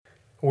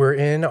We're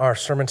in our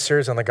sermon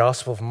series on the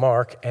Gospel of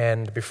Mark,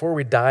 and before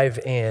we dive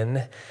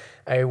in,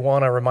 I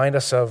want to remind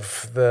us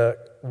of the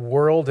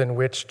world in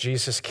which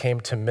Jesus came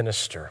to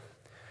minister.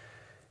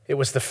 It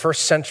was the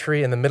first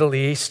century in the Middle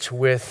East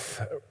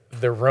with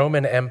the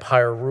Roman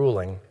Empire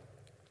ruling,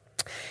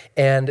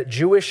 and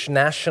Jewish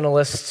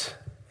nationalist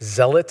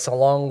zealots,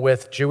 along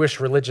with Jewish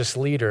religious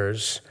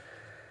leaders,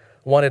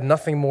 wanted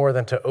nothing more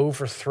than to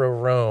overthrow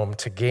Rome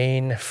to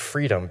gain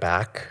freedom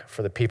back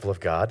for the people of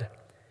God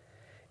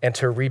and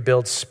to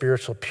rebuild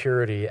spiritual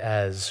purity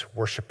as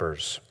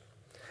worshipers.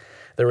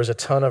 There was a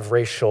ton of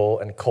racial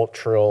and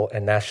cultural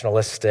and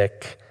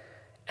nationalistic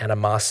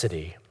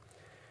animosity,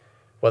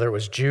 whether it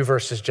was Jew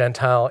versus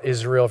Gentile,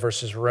 Israel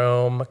versus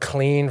Rome,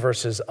 clean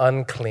versus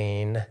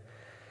unclean.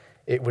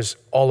 It was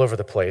all over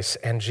the place.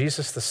 And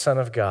Jesus, the Son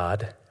of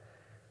God,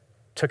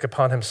 took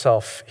upon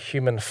himself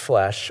human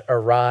flesh,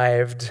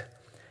 arrived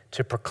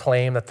to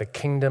proclaim that the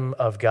kingdom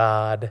of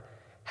God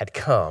had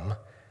come,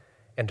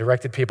 and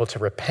directed people to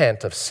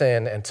repent of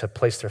sin and to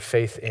place their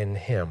faith in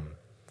him.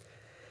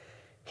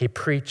 He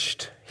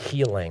preached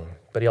healing,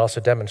 but he also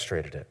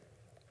demonstrated it.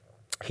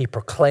 He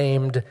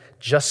proclaimed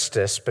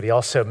justice, but he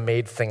also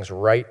made things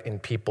right in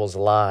people's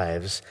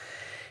lives.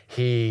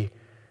 He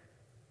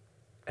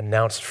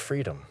announced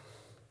freedom,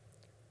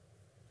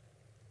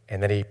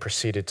 and then he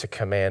proceeded to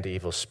command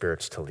evil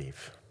spirits to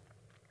leave.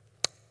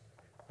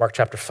 Mark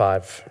chapter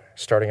 5,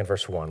 starting in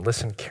verse 1.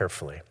 Listen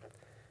carefully.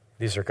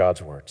 These are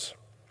God's words.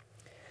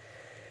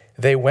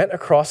 They went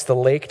across the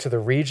lake to the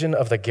region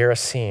of the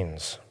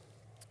Gerasenes.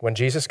 When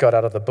Jesus got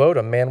out of the boat,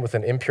 a man with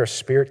an impure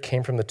spirit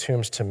came from the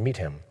tombs to meet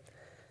him.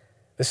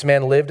 This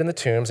man lived in the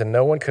tombs, and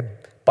no one could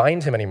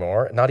bind him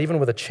anymore, not even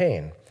with a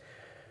chain.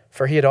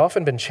 For he had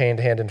often been chained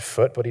hand and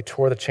foot, but he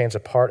tore the chains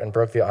apart and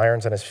broke the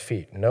irons on his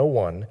feet. No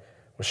one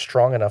was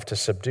strong enough to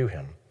subdue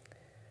him.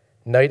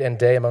 Night and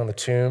day among the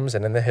tombs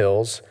and in the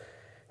hills,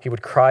 he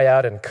would cry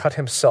out and cut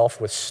himself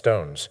with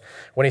stones.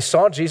 When he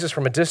saw Jesus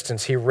from a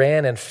distance, he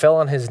ran and fell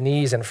on his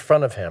knees in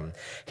front of him.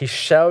 He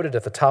shouted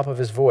at the top of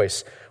his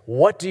voice,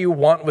 "What do you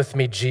want with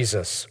me,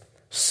 Jesus,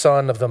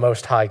 Son of the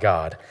Most High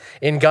God?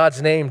 In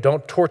God's name,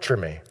 don't torture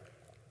me."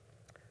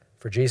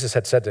 For Jesus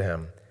had said to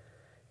him,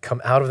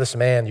 "Come out of this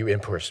man, you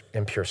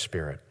impure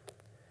spirit."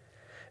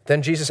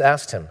 Then Jesus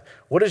asked him,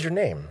 "What is your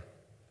name?"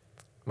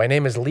 "My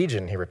name is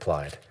Legion," he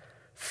replied,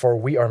 "for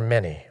we are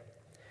many."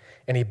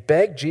 And he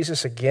begged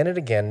Jesus again and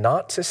again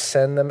not to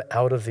send them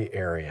out of the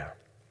area.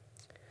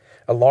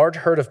 A large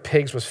herd of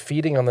pigs was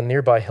feeding on the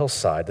nearby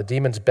hillside. The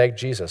demons begged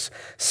Jesus,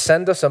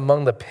 "Send us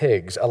among the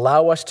pigs.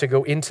 Allow us to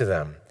go into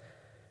them."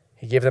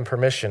 He gave them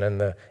permission,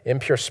 and the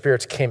impure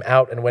spirits came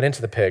out and went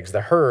into the pigs.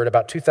 The herd,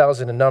 about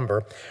 2,000 in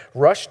number,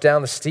 rushed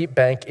down the steep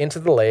bank into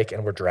the lake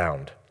and were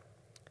drowned.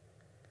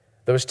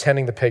 Those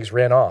tending the pigs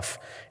ran off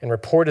and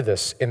reported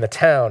this in the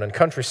town and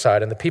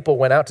countryside, and the people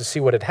went out to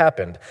see what had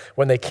happened.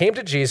 When they came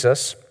to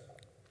Jesus,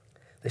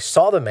 they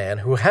saw the man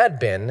who had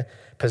been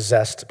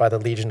possessed by the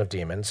legion of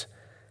demons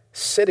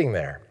sitting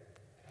there,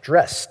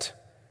 dressed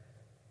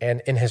and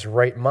in his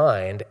right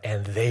mind,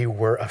 and they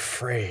were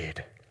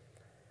afraid.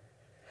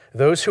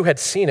 Those who had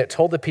seen it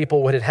told the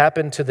people what had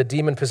happened to the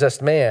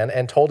demon-possessed man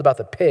and told about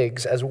the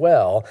pigs as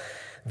well.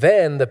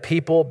 Then the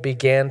people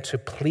began to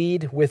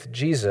plead with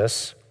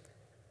Jesus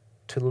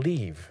to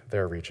leave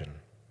their region.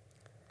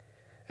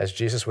 As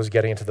Jesus was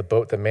getting into the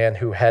boat, the man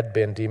who had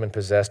been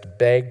demon-possessed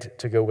begged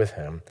to go with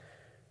him.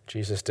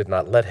 Jesus did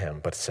not let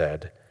him, but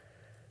said,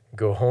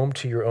 "Go home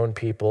to your own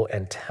people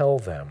and tell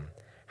them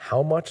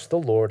how much the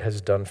Lord has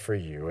done for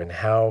you and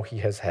how he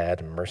has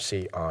had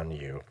mercy on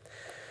you."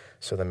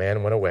 So the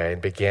man went away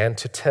and began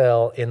to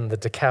tell in the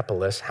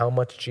Decapolis how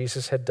much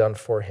Jesus had done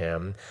for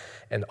him,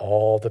 and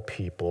all the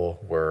people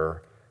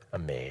were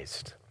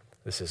amazed.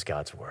 This is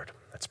God's word.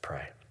 Let's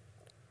pray.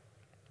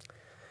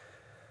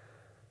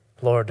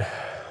 Lord,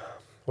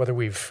 whether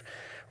we've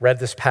read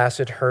this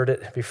passage, heard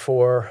it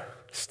before,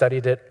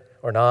 studied it,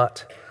 or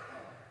not,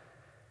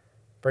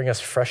 bring us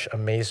fresh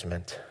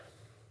amazement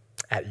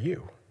at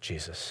you,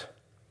 Jesus.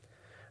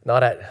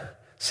 Not at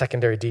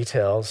secondary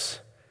details,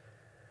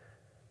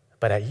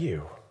 but at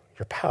you,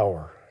 your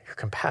power, your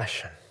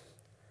compassion.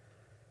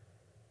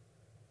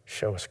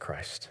 Show us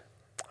Christ.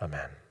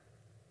 Amen.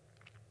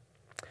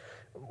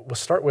 We'll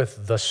start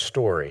with the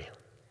story.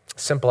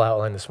 Simple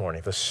outline this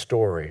morning, the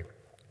story.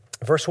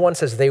 Verse 1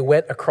 says, they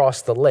went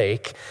across the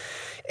lake.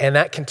 And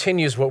that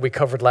continues what we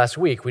covered last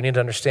week. We need to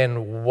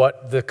understand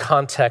what the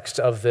context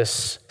of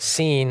this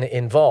scene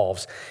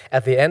involves.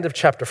 At the end of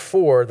chapter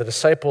 4, the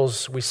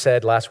disciples, we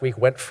said last week,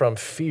 went from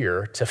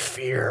fear to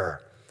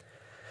fear.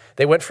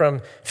 They went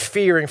from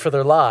fearing for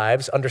their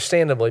lives,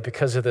 understandably,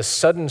 because of this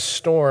sudden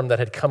storm that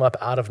had come up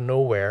out of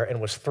nowhere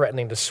and was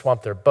threatening to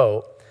swamp their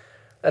boat.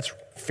 That's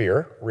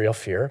fear, real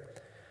fear.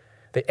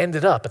 They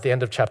ended up at the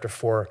end of chapter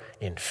 4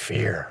 in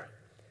fear.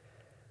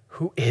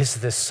 Who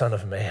is this Son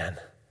of Man?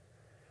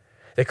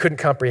 They couldn't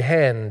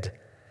comprehend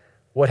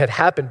what had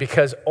happened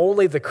because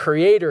only the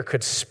Creator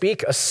could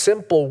speak a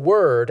simple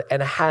word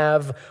and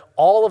have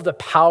all of the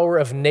power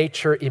of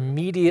nature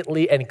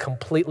immediately and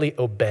completely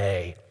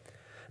obey.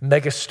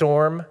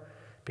 Megastorm,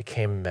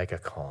 became mega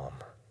calm.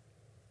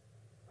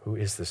 Who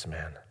is this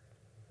man?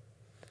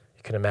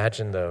 You can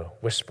imagine the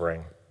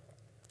whispering,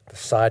 the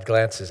side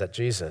glances at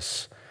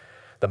Jesus,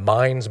 the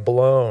minds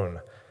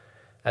blown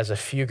as a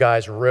few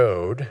guys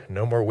rowed,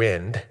 no more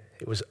wind.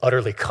 It was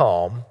utterly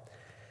calm,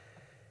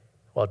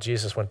 while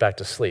Jesus went back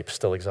to sleep,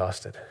 still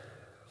exhausted.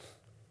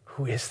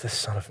 Who is this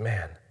Son of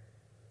Man?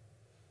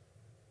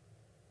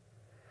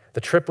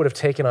 The trip would have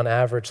taken on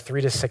average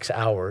 3 to 6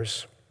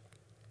 hours.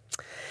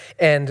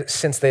 And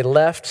since they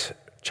left,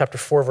 chapter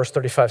 4, verse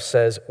 35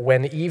 says,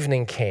 when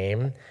evening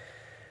came,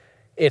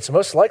 it's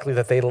most likely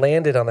that they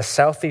landed on the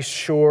southeast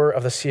shore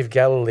of the Sea of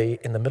Galilee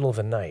in the middle of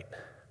the night.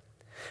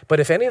 But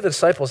if any of the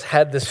disciples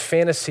had this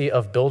fantasy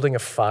of building a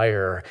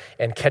fire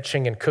and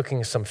catching and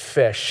cooking some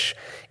fish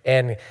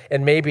and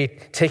maybe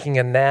taking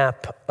a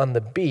nap on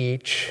the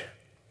beach,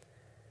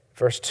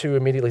 verse 2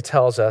 immediately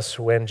tells us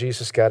when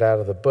Jesus got out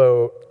of the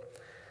boat,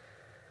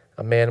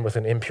 a man with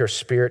an impure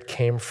spirit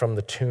came from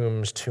the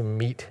tombs to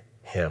meet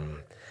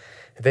him.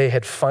 They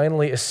had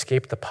finally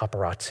escaped the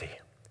paparazzi.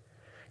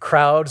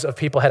 Crowds of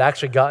people had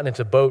actually gotten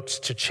into boats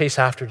to chase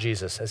after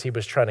Jesus as he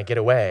was trying to get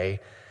away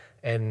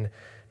and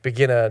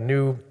begin a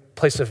new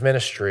place of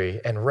ministry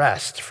and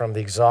rest from the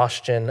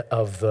exhaustion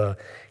of the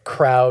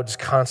crowds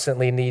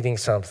constantly needing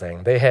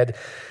something. They had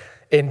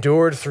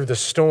endured through the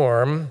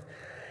storm.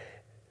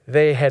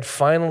 They had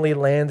finally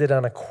landed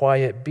on a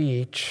quiet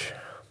beach,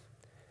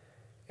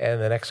 and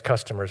the next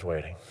customer's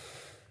waiting.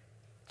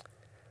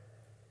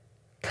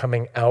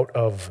 Coming out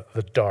of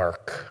the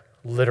dark,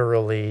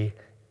 literally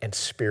and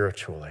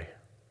spiritually.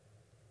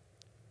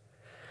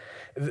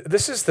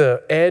 This is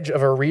the edge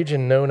of a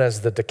region known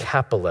as the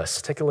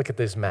Decapolis. Take a look at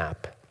this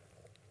map.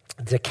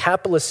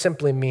 Decapolis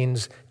simply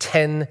means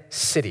 10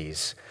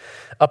 cities.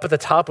 Up at the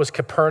top was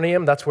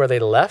Capernaum. That's where they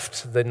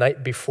left the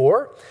night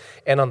before.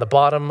 And on the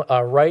bottom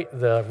right,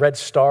 the red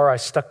star I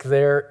stuck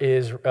there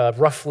is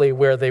roughly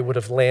where they would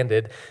have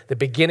landed. The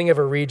beginning of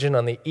a region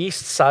on the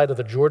east side of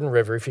the Jordan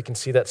River, if you can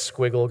see that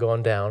squiggle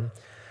going down.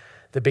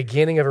 The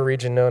beginning of a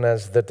region known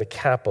as the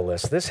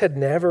Decapolis. This had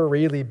never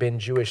really been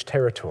Jewish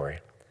territory.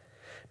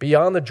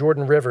 Beyond the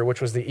Jordan River,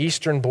 which was the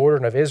eastern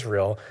border of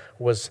Israel,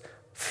 was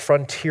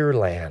frontier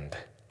land.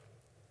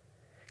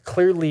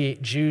 Clearly,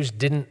 Jews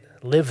didn't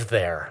live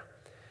there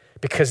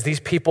because these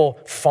people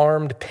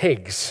farmed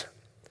pigs.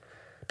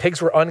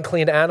 Pigs were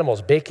unclean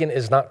animals. Bacon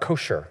is not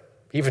kosher,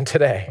 even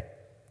today.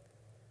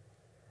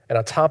 And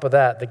on top of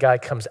that, the guy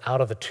comes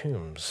out of the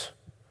tombs.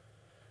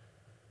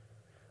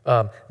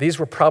 These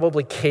were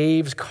probably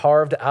caves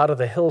carved out of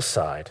the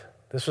hillside.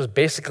 This was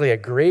basically a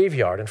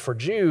graveyard. And for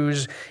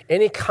Jews,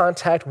 any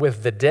contact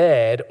with the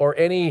dead or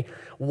any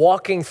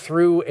walking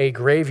through a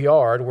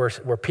graveyard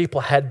where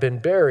people had been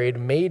buried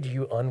made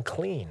you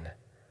unclean.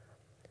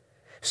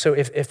 So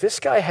if this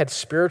guy had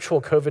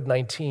spiritual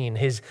COVID-19,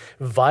 his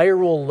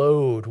viral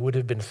load would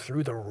have been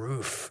through the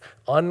roof.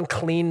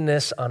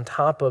 Uncleanness on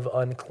top of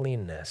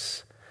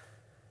uncleanness.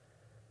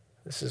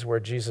 This is where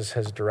Jesus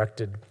has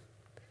directed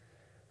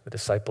the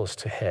disciples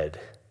to head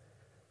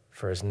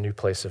for his new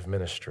place of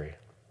ministry.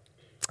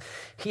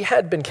 He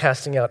had been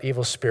casting out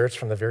evil spirits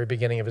from the very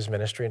beginning of his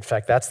ministry. In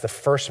fact, that's the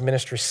first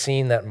ministry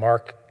scene that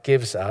Mark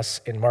gives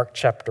us in Mark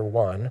chapter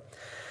 1.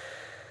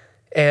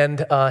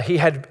 And he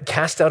had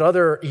cast out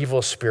other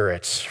evil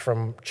spirits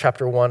from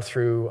chapter 1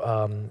 through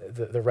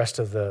the rest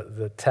of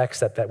the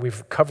text that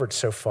we've covered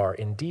so far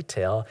in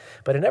detail.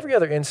 But in every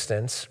other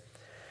instance,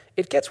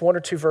 it gets 1 or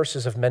 2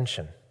 verses of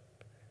mention.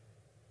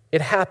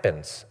 It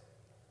happens,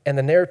 and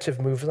the narrative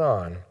moves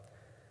on.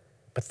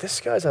 But this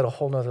guy's at a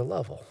whole nother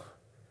level.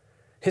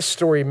 His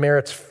story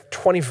merits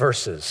 20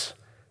 verses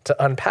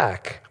to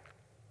unpack.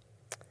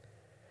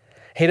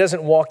 He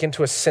doesn't walk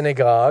into a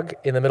synagogue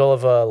in the middle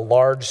of a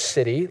large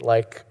city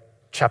like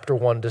chapter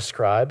 1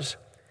 describes.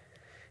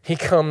 He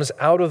comes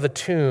out of the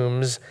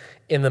tombs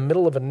in the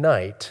middle of a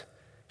night,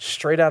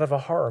 straight out of a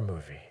horror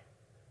movie.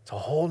 It's a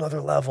whole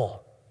nother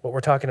level, what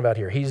we're talking about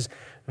here. He's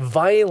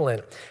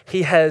violent.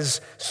 He has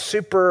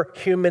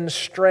superhuman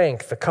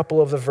strength. A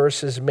couple of the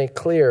verses make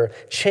clear.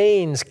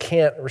 Chains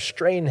can't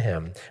restrain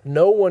him.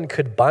 No one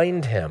could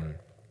bind him.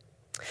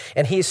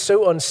 And he's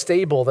so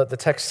unstable that the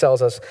text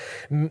tells us,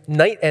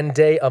 night and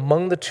day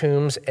among the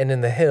tombs and in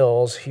the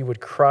hills, he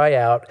would cry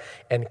out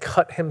and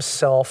cut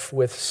himself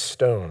with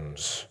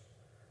stones.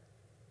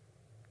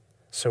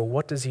 So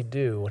what does he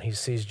do when he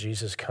sees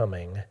Jesus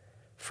coming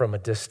from a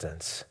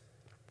distance?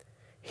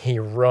 He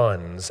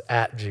runs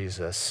at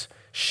Jesus,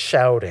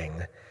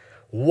 shouting,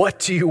 "What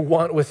do you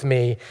want with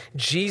me?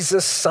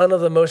 Jesus, Son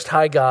of the Most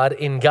High God,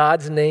 in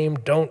God's name,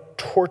 don't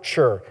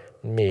torture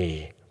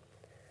me."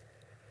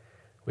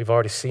 We've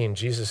already seen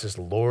Jesus is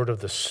Lord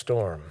of the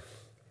storm.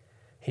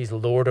 He's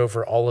Lord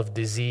over all of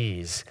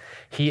disease.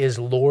 He is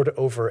Lord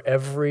over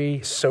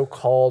every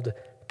so-called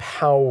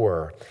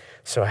power.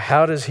 So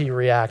how does he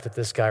react at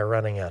this guy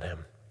running at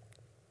him?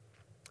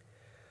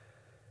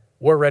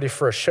 We're ready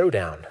for a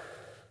showdown.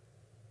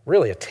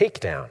 Really, a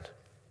takedown.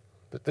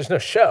 There's no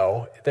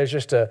show. There's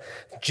just a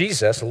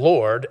Jesus,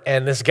 Lord,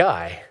 and this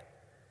guy.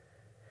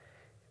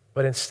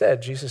 But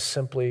instead, Jesus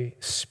simply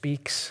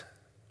speaks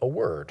a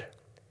word.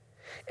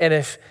 And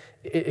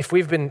if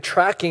we've been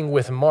tracking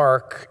with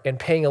Mark and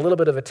paying a little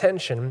bit of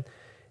attention,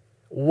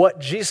 what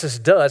Jesus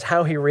does,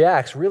 how he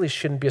reacts, really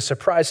shouldn't be a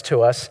surprise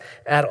to us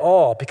at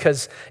all,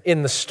 because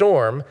in the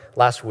storm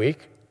last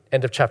week,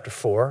 end of chapter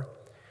 4,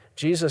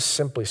 Jesus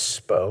simply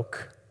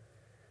spoke,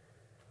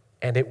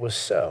 and it was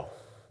so.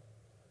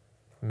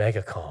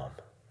 Mega calm.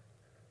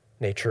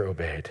 Nature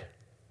obeyed.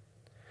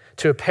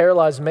 To a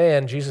paralyzed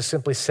man, Jesus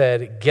simply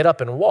said, "Get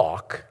up and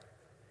walk,"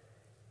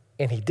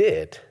 and he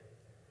did,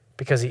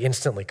 because he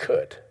instantly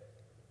could.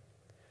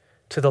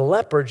 To the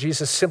leper,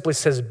 Jesus simply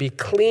says, "Be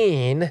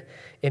clean,"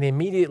 and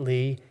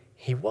immediately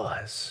he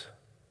was.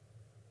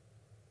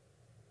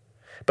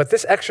 But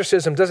this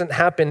exorcism doesn't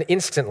happen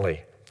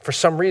instantly for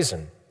some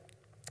reason.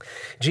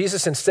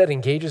 Jesus instead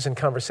engages in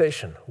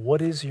conversation.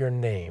 What is your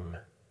name?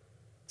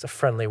 It's a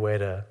friendly way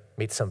to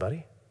meet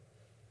somebody.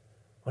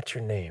 What's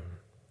your name?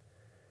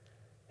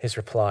 His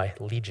reply,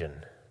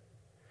 Legion.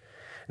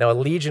 Now, a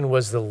legion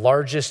was the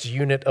largest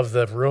unit of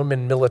the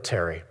Roman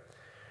military,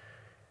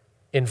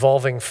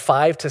 involving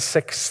 5,000 to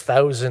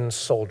 6,000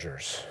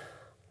 soldiers.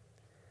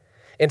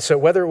 And so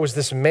whether it was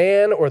this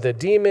man or the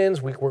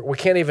demons, we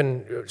can't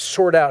even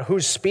sort out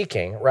who's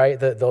speaking, right?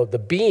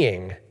 The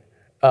being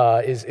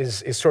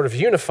is sort of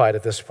unified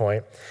at this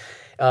point.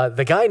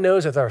 The guy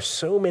knows that there are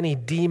so many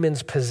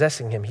demons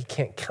possessing him, he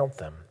can't count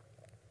them.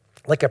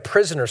 Like a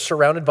prisoner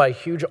surrounded by a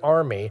huge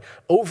army,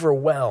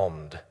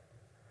 overwhelmed.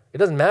 It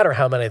doesn't matter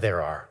how many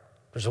there are.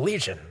 There's a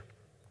legion.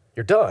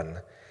 You're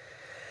done.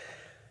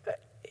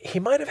 He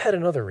might have had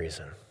another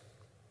reason.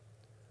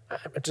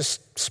 I'm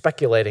just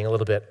speculating a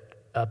little bit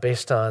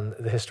based on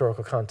the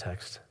historical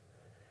context.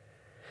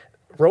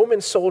 Roman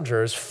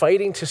soldiers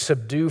fighting to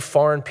subdue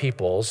foreign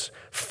peoples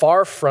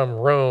far from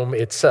Rome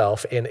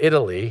itself in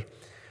Italy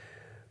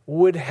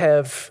would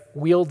have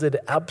wielded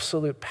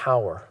absolute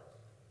power,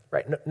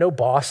 right? No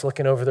boss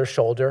looking over their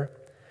shoulder.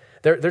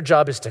 Their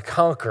job is to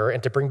conquer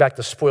and to bring back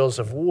the spoils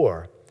of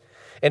war.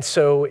 And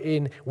so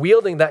in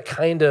wielding that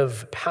kind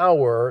of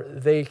power,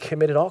 they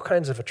committed all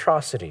kinds of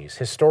atrocities.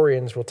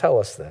 Historians will tell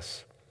us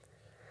this.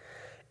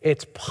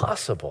 It's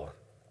possible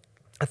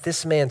that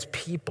this man's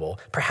people,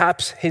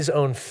 perhaps his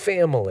own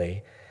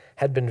family,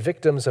 had been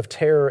victims of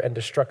terror and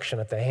destruction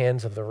at the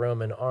hands of the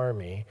Roman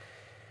army.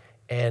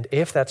 And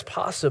if that's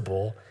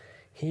possible,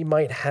 he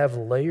might have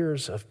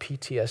layers of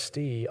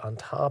PTSD on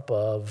top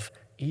of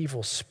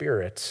evil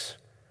spirits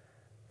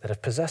that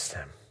have possessed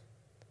him.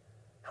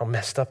 How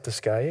messed up this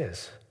guy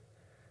is.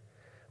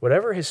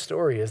 Whatever his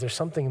story is, there's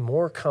something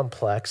more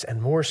complex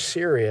and more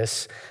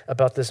serious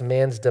about this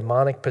man's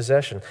demonic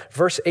possession.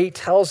 Verse 8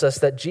 tells us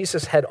that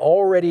Jesus had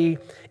already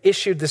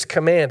issued this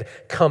command,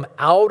 "Come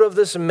out of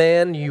this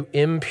man, you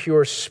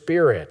impure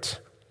spirit."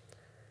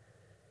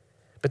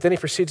 But then he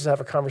proceeds to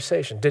have a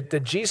conversation.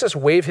 Did Jesus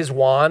wave his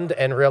wand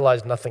and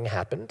realize nothing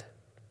happened?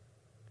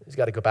 He's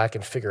got to go back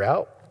and figure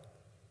out,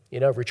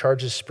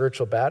 recharge his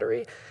spiritual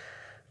battery?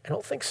 I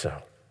don't think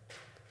so.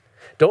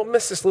 Don't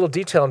miss this little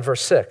detail in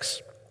verse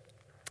 6.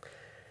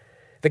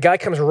 The guy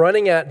comes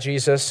running at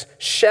Jesus,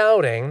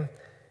 shouting,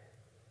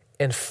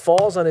 and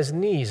falls on his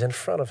knees in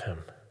front of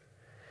him.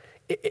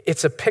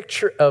 It's a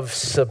picture of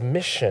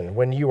submission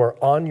when you are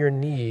on your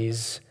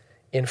knees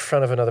in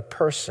front of another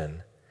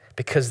person,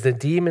 because the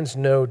demons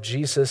know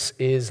Jesus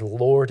is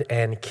Lord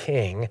and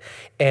King.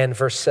 And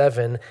verse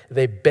 7,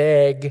 they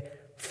beg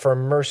for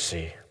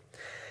mercy.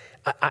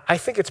 I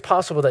think it's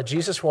possible that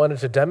Jesus wanted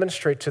to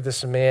demonstrate to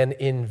this man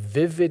in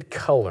vivid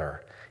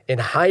color, in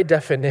high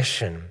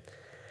definition,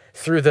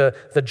 through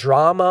the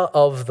drama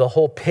of the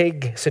whole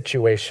pig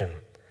situation,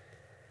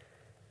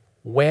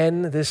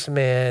 when this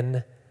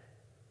man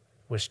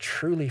was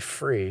truly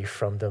free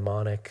from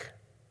demonic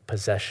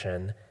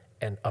possession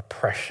and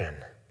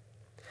oppression.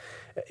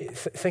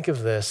 Think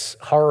of this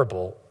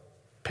horrible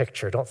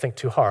picture. Don't think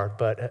too hard,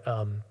 but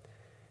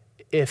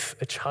if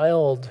a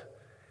child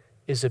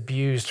is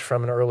abused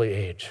from an early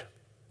age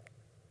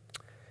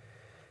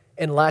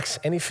and lacks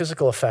any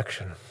physical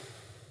affection,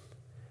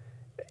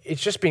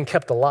 it's just being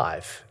kept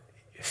alive,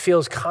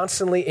 feels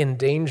constantly in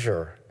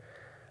danger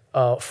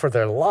for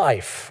their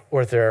life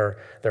or their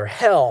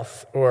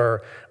health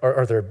or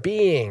their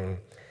being,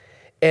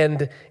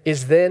 and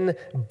is then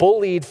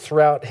bullied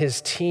throughout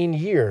his teen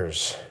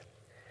years,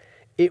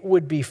 it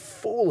would be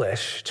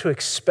foolish to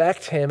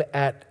expect him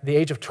at the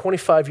age of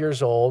 25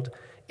 years old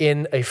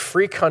in a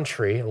free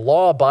country,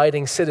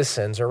 law-abiding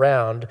citizens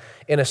around,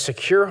 in a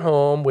secure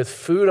home with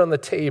food on the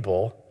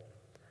table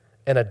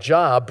and a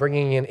job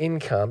bringing in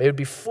income. It would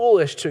be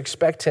foolish to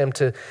expect him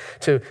to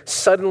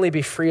suddenly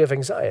be free of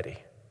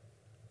anxiety.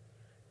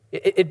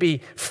 It'd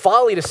be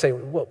folly to say,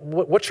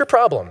 what's your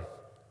problem?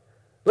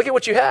 Look at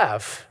what you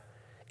have.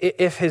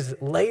 If his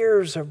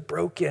layers of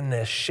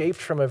brokenness,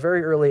 shaped from a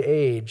very early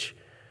age,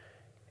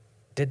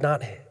 did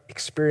not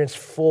experience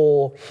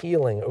full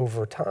healing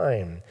over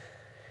time,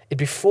 it'd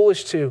be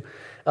foolish to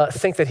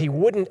think that he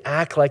wouldn't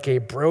act like a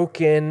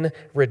broken,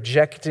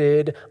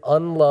 rejected,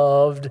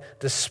 unloved,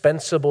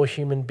 dispensable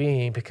human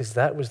being, because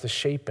that was the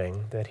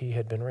shaping that he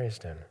had been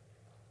raised in.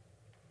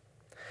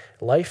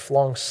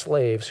 lifelong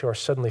slaves who are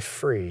suddenly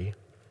free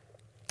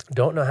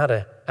don't know how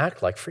to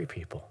act like free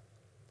people.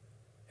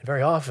 And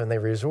very often they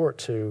resort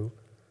to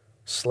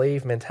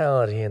slave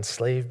mentality and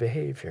slave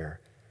behavior.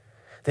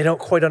 They don't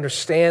quite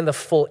understand the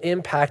full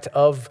impact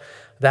of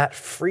that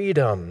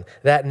freedom,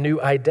 that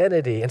new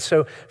identity. And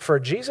so for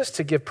Jesus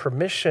to give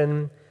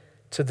permission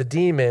to the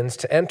demons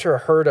to enter a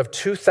herd of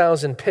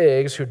 2,000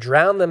 pigs who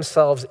drown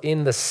themselves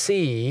in the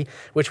sea,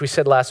 which we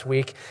said last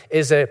week,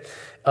 is a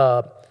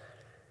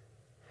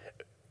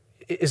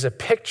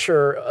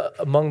picture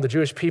among the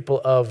Jewish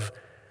people of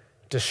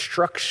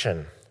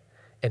destruction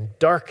and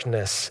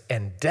darkness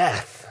and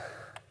death.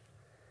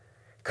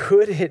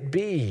 Could it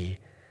be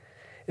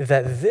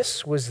that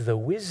this was the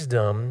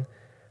wisdom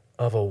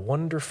of a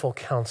wonderful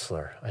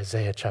counselor,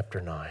 Isaiah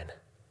chapter 9,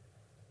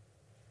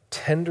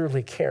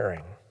 tenderly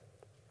caring?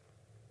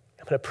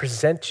 I'm going to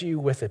present you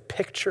with a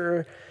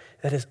picture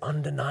that is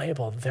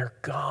undeniable. They're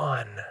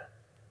gone.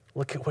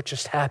 Look at what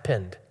just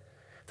happened.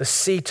 The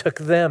sea took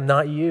them,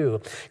 not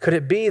you. Could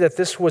it be that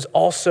this was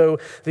also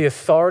the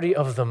authority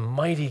of the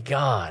mighty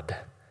God,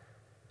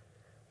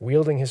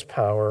 wielding his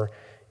power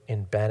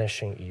in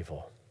banishing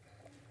evil?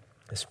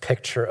 This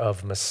picture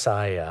of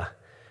Messiah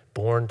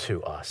born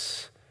to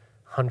us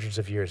hundreds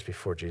of years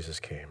before Jesus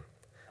came.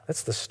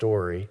 That's the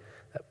story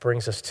that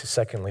brings us to,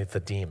 secondly, the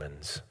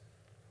demons.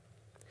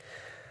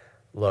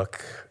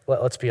 Look,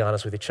 let's be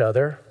honest with each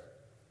other.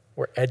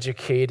 We're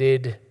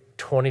educated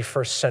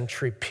 21st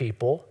century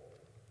people.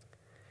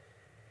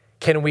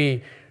 Can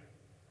we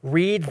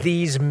read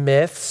these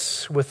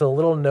myths with a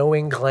little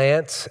knowing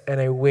glance and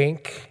a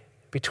wink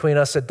between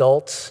us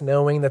adults,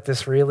 knowing that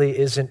this really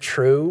isn't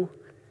true?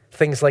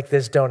 Things like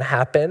this don't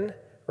happen,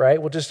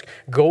 right? We'll just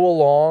go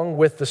along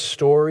with the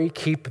story,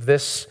 keep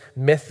this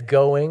myth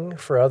going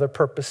for other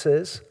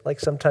purposes, like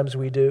sometimes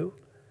we do.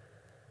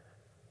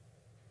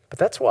 But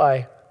that's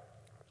why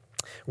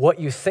what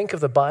you think of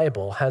the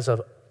Bible has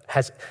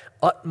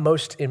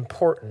utmost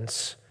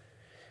importance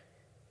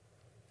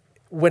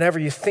whenever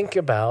you think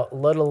about,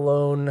 let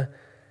alone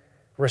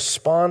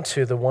respond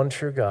to, the one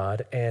true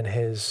God and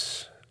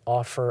his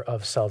offer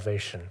of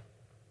salvation,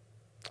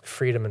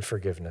 freedom and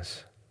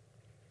forgiveness.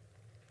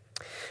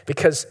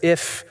 Because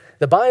if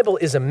the Bible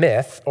is a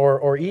myth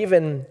or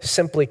even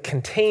simply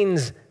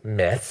contains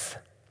myth,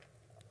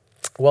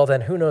 well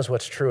then who knows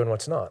what's true and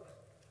what's not?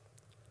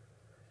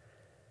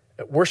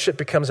 Worship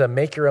becomes a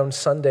make-your-own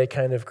Sunday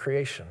kind of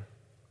creation.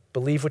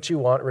 Believe what you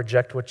want,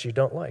 reject what you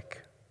don't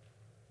like.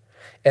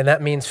 And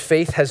that means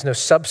faith has no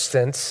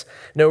substance,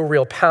 no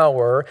real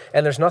power,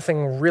 and there's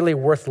nothing really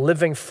worth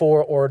living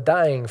for or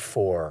dying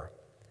for.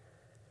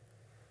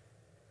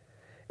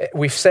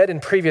 We've said in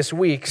previous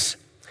weeks,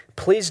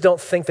 please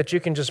don't think that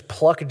you can just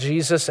pluck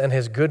Jesus and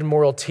his good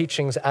moral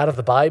teachings out of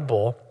the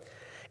Bible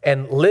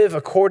and live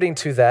according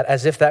to that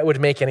as if that would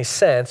make any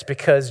sense,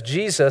 because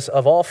Jesus,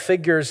 of all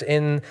figures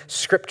in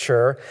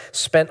Scripture,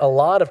 spent a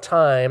lot of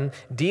time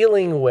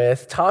dealing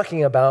with,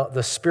 talking about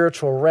the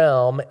spiritual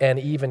realm and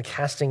even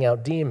casting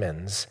out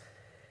demons.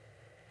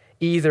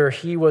 Either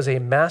he was a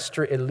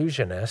master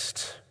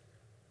illusionist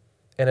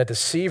and a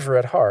deceiver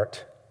at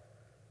heart,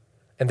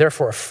 and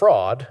therefore a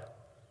fraud,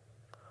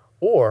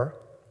 or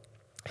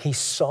he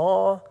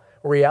saw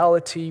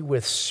reality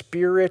with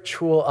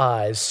spiritual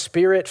eyes,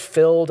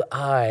 spirit-filled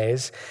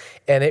eyes,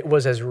 and it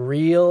was as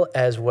real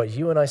as what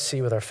you and I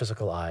see with our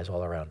physical eyes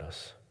all around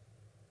us.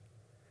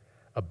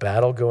 A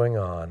battle going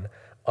on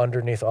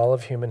underneath all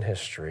of human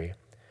history,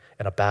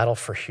 and a battle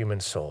for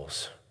human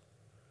souls.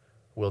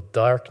 Will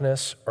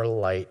darkness or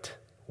light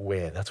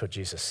win? That's what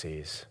Jesus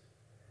sees.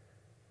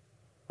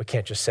 We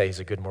can't just say he's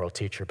a good moral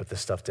teacher, but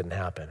this stuff didn't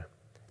happen.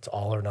 It's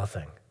all or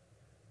nothing.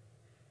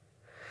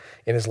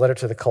 In his letter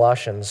to the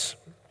Colossians,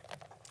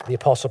 the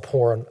Apostle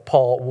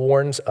Paul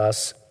warns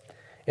us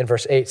in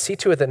verse 8, see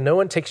to it that no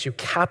one takes you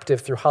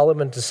captive through hollow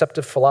and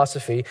deceptive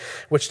philosophy,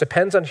 which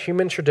depends on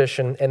human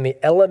tradition and the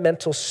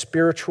elemental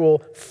spiritual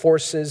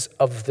forces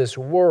of this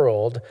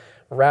world,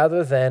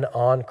 rather than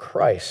on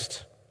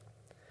Christ.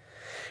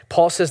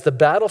 Paul says the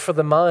battle for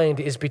the mind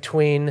is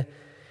between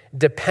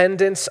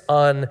dependence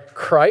on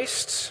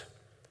Christ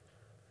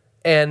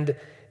and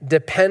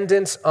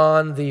dependence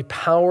on the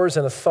powers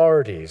and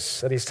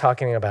authorities that he's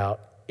talking about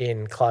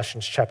in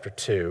Colossians chapter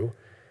 2,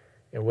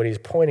 and what he's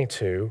pointing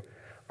to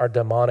are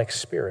demonic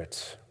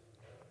spirits.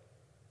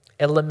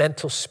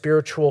 Elemental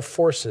spiritual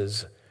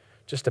forces,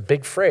 just a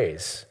big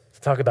phrase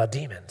to talk about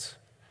demons.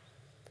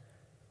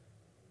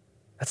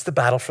 That's the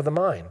battle for the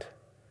mind.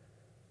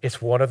 It's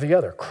one or the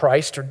other,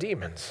 Christ or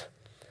demons.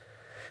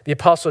 The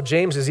Apostle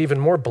James is even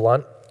more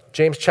blunt.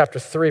 James chapter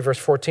 3, verse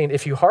 14,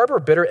 if you harbor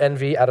bitter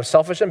envy out of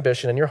selfish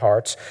ambition in your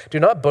hearts, do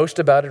not boast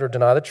about it or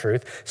deny the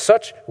truth.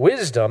 Such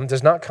wisdom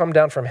does not come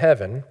down from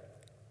heaven,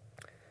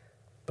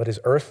 but is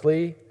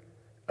earthly,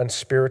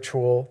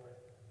 unspiritual,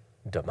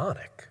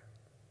 demonic.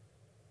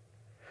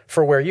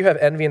 For where you have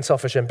envy and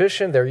selfish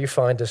ambition, there you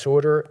find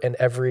disorder and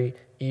every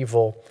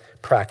evil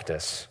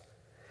practice.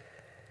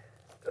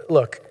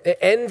 Look,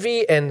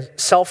 envy and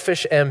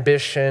selfish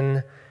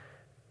ambition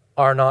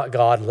are not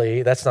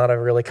godly. That's not a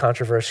really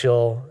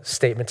controversial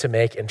statement to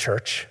make in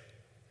church.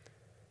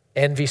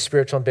 Envy,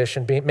 spiritual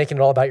ambition, making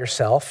it all about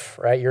yourself,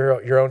 right?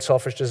 Your own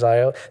selfish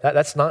desire.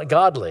 That's not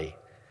godly.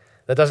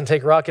 That doesn't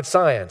take rocket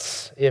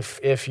science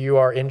if you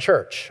are in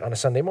church on a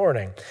Sunday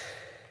morning.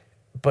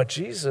 But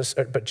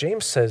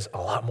James says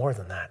a lot more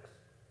than that.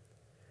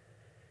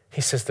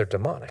 He says they're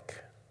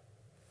demonic.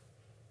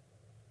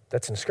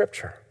 That's in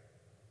Scripture.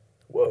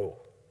 Whoa.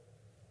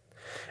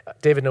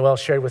 David Noel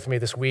shared with me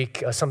this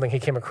week something he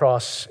came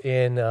across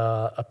in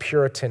a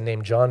Puritan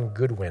named John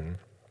Goodwin.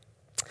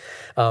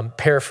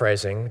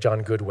 Paraphrasing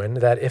John Goodwin,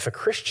 that if a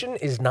Christian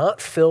is not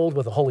filled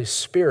with the Holy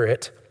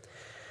Spirit,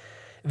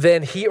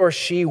 then he or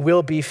she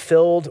will be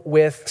filled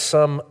with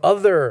some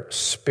other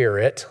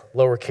spirit,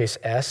 lowercase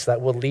s,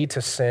 that will lead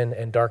to sin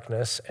and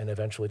darkness and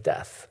eventually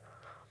death.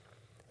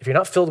 If you're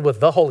not filled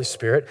with the Holy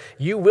Spirit,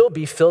 you will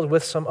be filled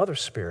with some other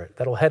spirit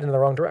that will head in the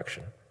wrong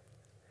direction.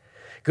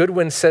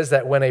 Goodwin says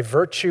that when a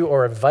virtue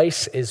or a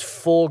vice is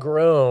full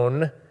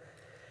grown,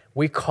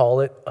 we call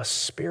it a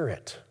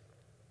spirit.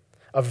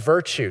 A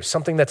virtue,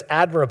 something that's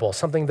admirable,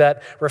 something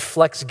that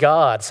reflects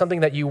God,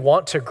 something that you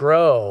want to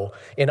grow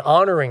in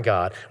honoring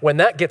God. When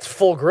that gets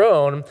full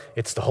grown,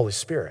 it's the Holy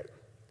Spirit.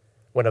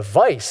 When a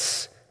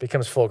vice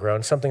becomes full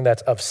grown, something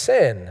that's of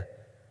sin, it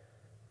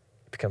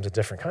becomes a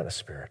different kind of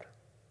spirit.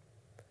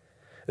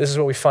 This is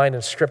what we find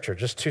in Scripture,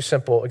 just two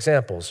simple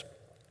examples.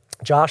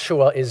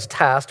 Joshua is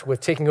tasked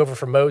with taking over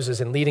from Moses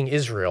and leading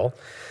Israel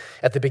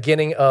at the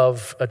beginning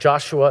of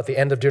Joshua, at the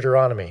end of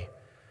Deuteronomy.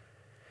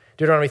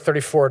 Deuteronomy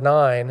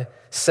 34:9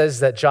 says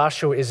that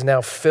Joshua is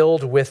now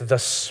filled with the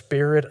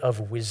spirit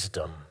of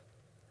wisdom.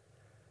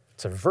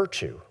 It's a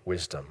virtue,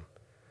 wisdom,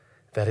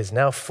 that is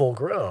now full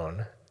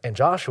grown, and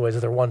Joshua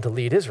is the one to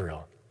lead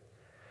Israel.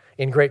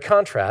 In great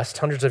contrast,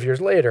 hundreds of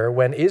years later,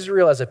 when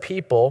Israel as a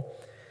people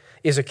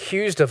is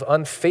accused of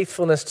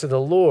unfaithfulness to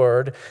the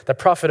Lord, the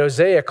prophet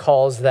Hosea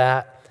calls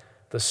that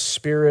the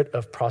spirit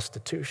of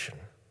prostitution.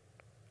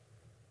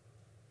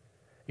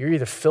 You're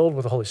either filled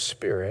with the Holy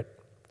Spirit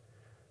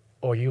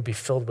or you'll be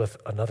filled with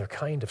another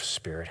kind of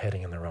spirit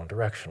heading in the wrong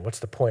direction. What's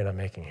the point I'm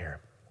making here?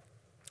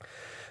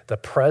 The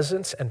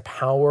presence and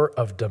power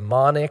of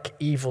demonic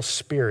evil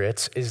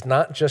spirits is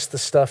not just the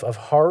stuff of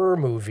horror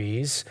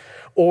movies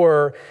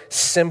or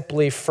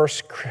simply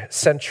first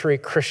century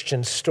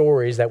Christian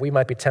stories that we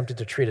might be tempted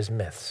to treat as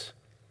myths.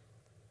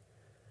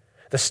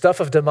 The stuff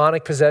of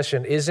demonic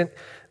possession isn't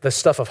the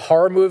stuff of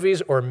horror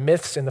movies or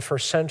myths in the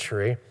first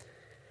century.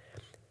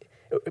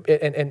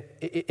 And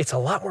it's a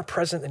lot more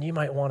present than you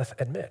might want to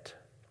admit.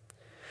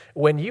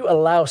 When you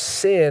allow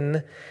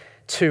sin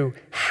to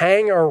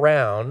hang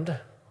around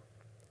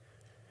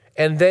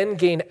and then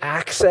gain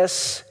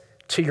access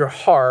to your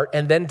heart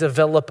and then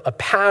develop a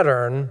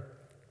pattern,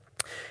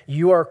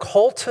 you are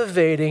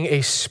cultivating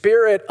a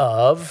spirit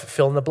of,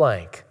 fill in the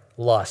blank,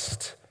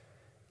 lust,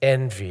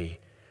 envy,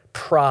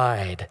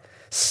 pride,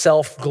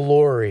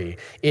 self-glory.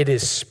 It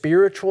is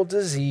spiritual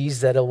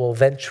disease that it will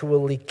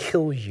eventually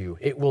kill you.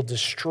 It will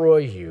destroy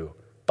you,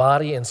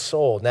 body and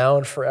soul, now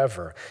and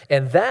forever.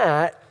 And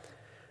that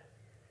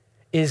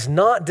is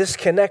not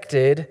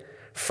disconnected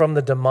from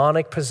the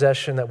demonic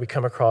possession that we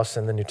come across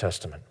in the New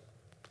Testament.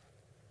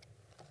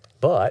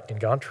 But in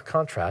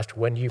contrast,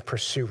 when you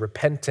pursue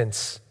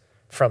repentance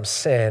from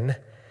sin,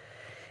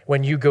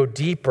 when you go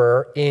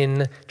deeper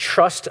in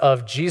trust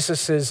of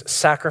Jesus'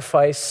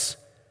 sacrifice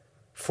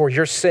for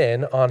your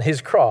sin on his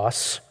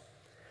cross,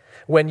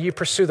 when you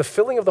pursue the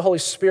filling of the Holy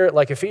Spirit,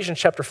 like Ephesians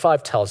chapter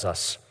 5 tells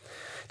us,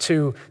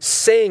 to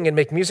sing and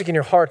make music in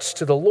your hearts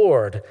to the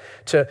Lord,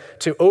 to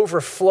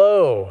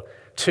overflow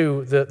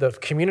to the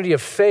community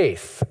of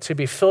faith, to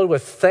be filled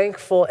with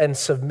thankful and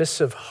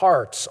submissive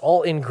hearts,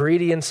 all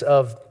ingredients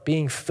of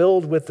being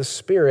filled with the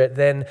Spirit,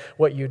 then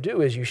what you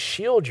do is you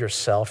shield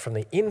yourself from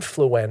the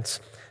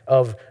influence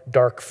of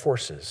dark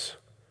forces,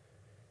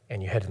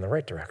 and you head in the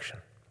right direction,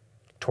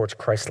 towards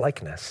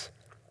Christ-likeness.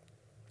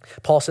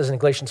 Paul says in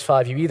Galatians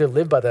 5, you either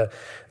live by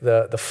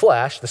the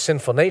flesh, the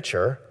sinful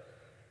nature,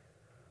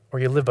 or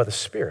you live by the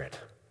Spirit.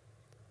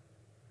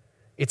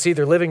 It's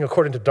either living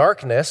according to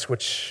darkness,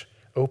 which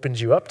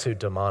opens you up to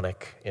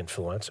demonic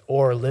influence,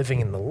 or living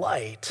in the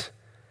light,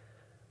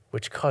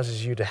 which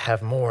causes you to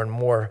have more and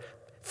more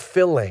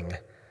filling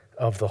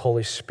of the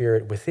Holy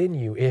Spirit within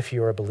you if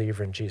you're a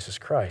believer in Jesus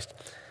Christ.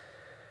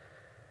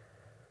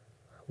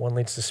 One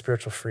leads to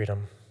spiritual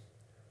freedom.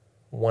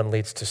 One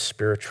leads to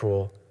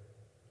spiritual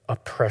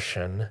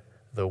oppression,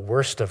 the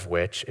worst of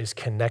which is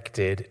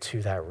connected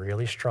to that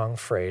really strong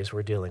phrase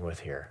we're dealing with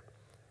here,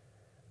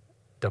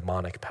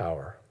 demonic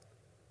power.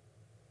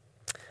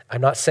 I'm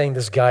not saying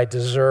this guy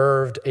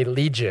deserved a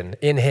legion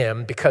in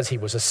him because he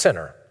was a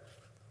sinner.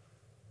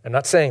 I'm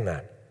not saying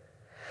that.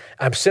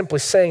 I'm simply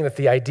saying that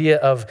the idea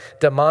of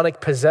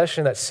demonic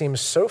possession that seems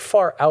so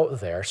far out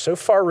there, so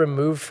far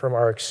removed from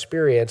our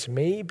experience,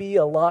 may be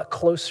a lot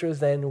closer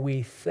than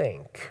we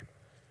think,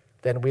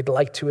 than we'd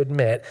like to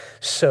admit.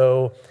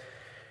 So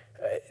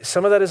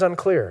some of that is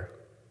unclear.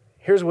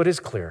 Here's what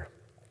is clear.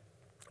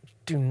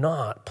 Do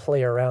not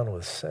play around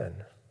with sin.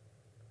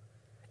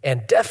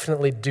 And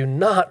definitely do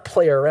not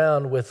play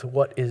around with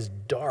what is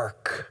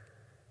dark.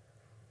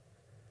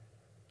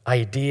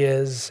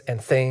 Ideas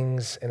and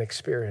things and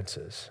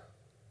experiences.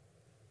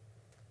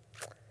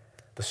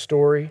 The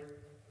story,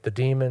 the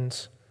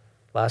demons,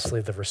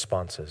 lastly, the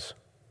responses.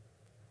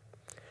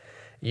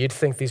 You'd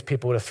think these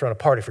people would have thrown a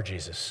party for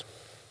Jesus.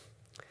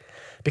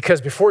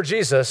 Because before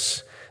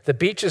Jesus, the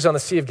beaches on the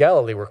Sea of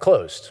Galilee were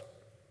closed.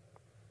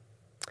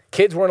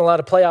 Kids weren't allowed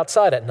to play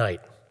outside at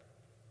night.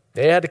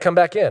 They had to come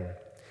back in.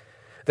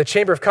 The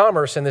Chamber of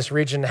Commerce in this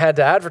region had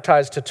to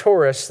advertise to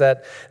tourists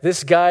that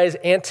this guy's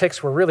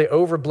antics were really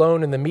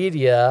overblown in the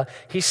media.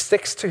 He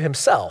sticks to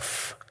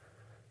himself.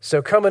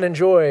 So come and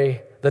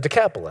enjoy the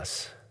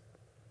Decapolis.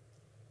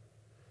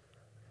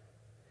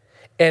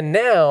 And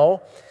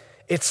now,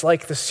 it's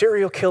like the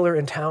serial killer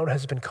in town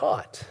has been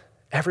caught.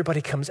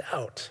 Everybody comes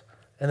out,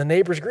 and the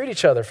neighbors greet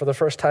each other for the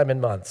first time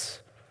in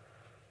months.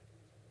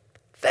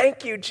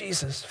 Thank you,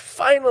 Jesus.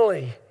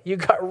 Finally, you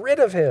got rid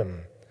of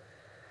him.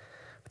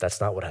 But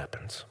that's not what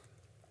happens.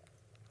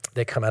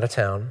 They come out of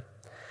town.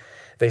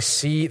 They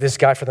see this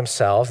guy for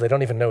themselves. They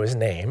don't even know his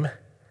name.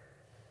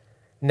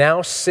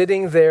 Now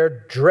sitting there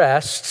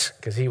dressed,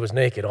 because he was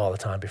naked all the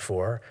time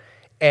before,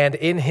 and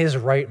in his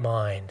right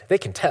mind. They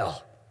can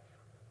tell.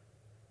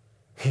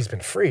 He's been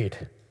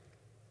freed.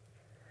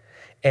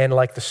 And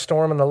like the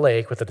storm on the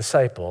lake with the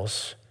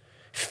disciples,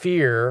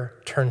 fear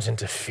turns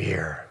into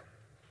fear.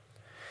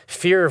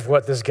 Fear of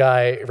what this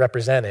guy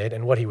represented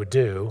and what he would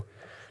do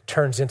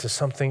turns into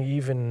something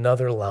even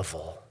another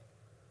level.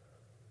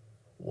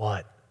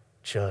 What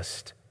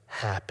just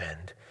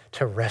happened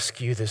to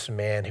rescue this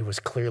man who was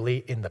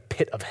clearly in the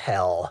pit of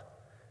hell?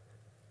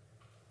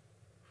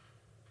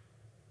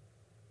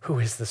 Who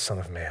is the Son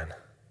of Man?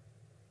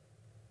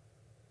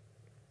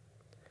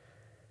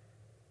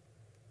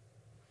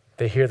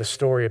 They hear the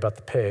story about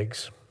the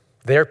pigs,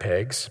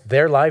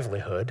 their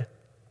livelihood,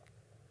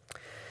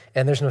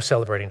 and there's no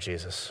celebrating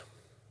Jesus.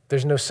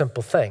 There's no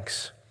simple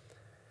thanks.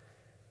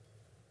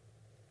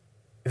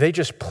 They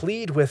just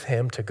plead with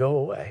him to go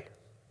away.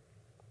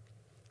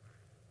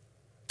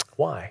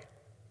 Why?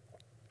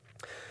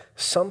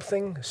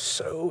 Something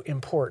so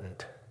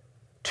important,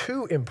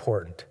 too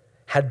important,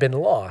 had been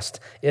lost.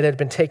 It had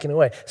been taken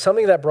away.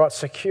 Something that brought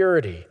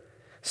security,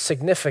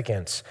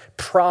 significance,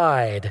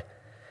 pride,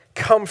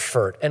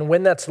 comfort, and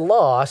when that's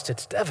lost,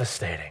 it's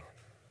devastating.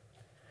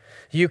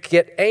 You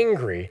get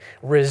angry,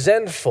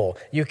 resentful,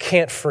 you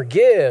can't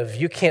forgive,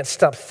 you can't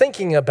stop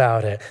thinking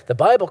about it. The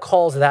Bible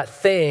calls that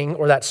thing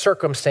or that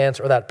circumstance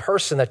or that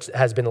person that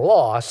has been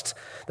lost,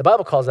 the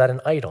Bible calls that an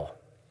idol.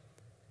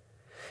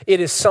 It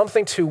is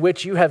something to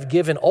which you have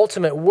given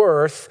ultimate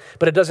worth,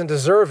 but it doesn't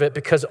deserve it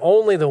because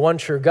only the one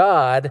true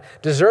God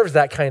deserves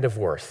that kind of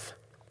worth.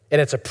 And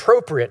it's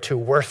appropriate to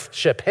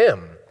worship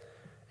him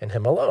and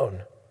him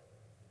alone.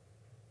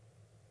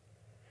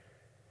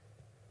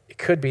 It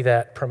could be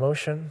that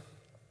promotion.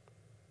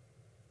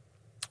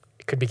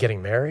 It could be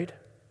getting married.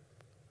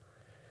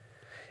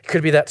 It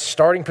could be that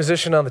starting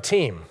position on the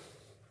team.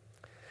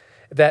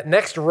 That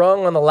next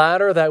rung on the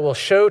ladder that will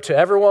show to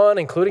everyone,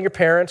 including your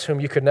parents,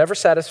 whom you could never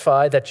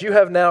satisfy, that you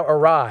have now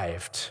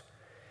arrived,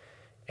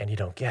 and you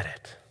don't get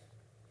it.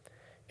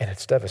 And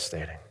it's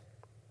devastating.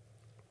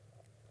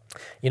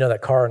 You know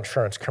that car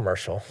insurance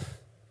commercial?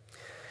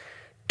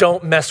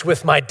 Don't mess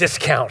with my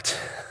discount.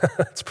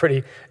 It's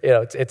pretty,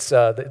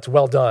 it's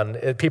well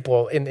done.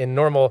 People in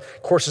normal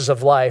courses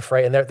of life,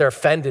 right, and they're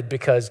offended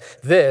because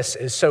this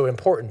is so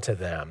important to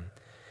them.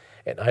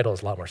 An idol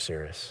is a lot more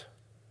serious.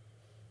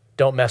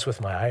 Don't mess with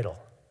my idol.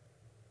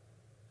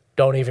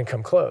 Don't even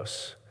come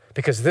close,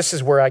 because this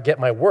is where I get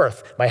my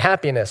worth, my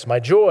happiness, my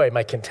joy,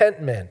 my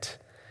contentment.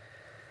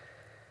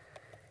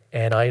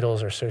 And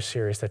idols are so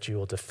serious that you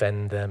will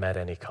defend them at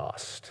any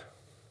cost.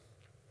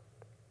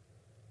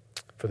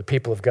 For the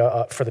people of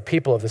God, for the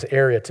people of this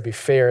area, to be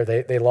fair,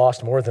 they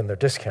lost more than their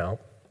discount.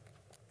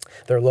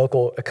 Their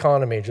local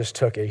economy just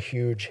took a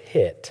huge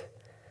hit.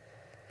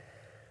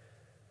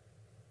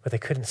 But they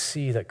couldn't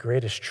see that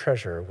greatest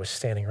treasure was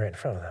standing right in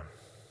front of them.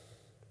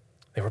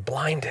 They were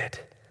blinded.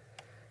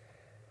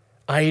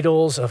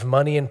 Idols of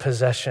money and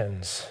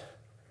possessions.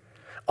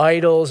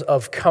 Idols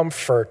of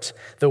comfort.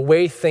 The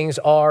way things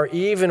are,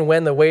 even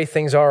when the way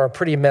things are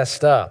pretty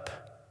messed up.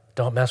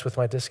 Don't mess with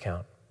my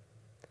discount.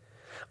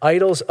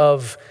 Idols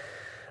of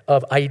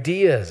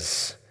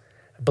ideas,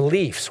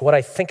 beliefs, what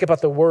I think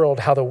about the world,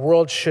 how the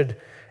world should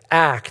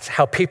act,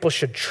 how people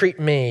should treat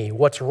me,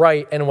 what's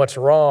right and what's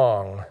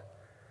wrong.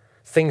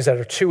 Things that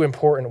are too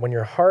important. When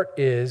your heart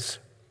is,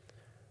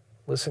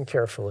 listen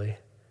carefully,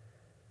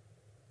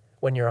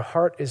 when your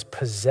heart is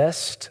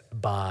possessed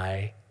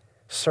by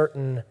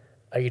certain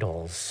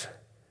idols,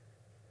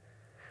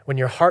 when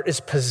your heart is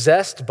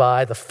possessed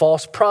by the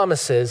false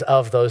promises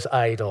of those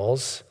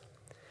idols,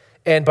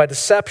 and by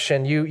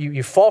deception,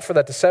 you fall for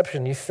that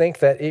deception, you think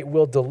that it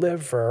will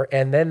deliver,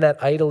 and then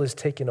that idol is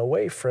taken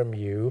away from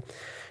you,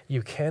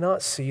 you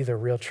cannot see the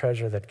real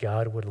treasure that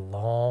God would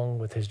long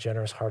with his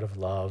generous heart of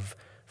love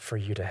for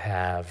you to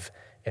have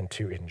and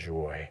to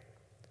enjoy.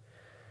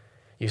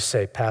 You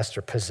say,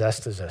 Pastor,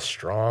 possessed is a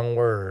strong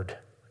word.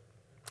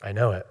 I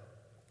know it.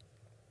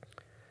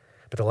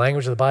 But the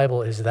language of the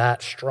Bible is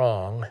that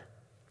strong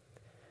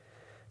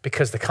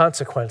because the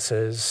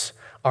consequences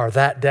are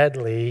that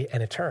deadly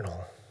and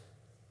eternal.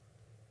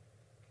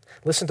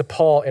 Listen to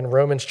Paul in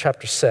Romans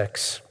chapter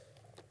 6,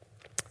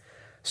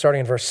 starting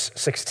in verse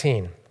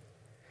 16.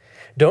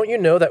 Don't you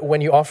know that when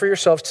you offer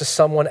yourselves to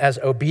someone as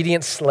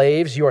obedient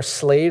slaves, you are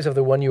slaves of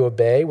the one you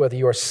obey, whether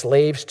you are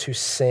slaves to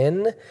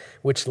sin,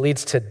 which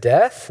leads to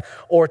death,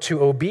 or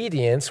to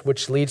obedience,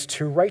 which leads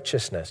to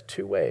righteousness?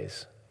 2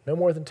 ways, no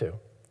more than 2.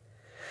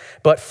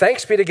 But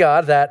thanks be to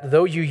God that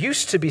though you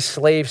used to be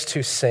slaves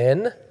to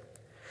sin,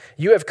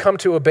 you have come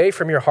to obey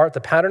from your heart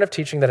the pattern of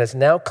teaching that has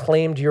now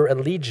claimed your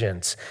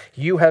allegiance.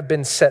 You have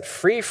been set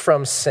free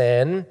from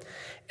sin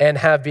and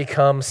have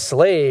become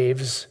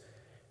slaves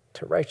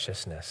to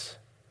righteousness.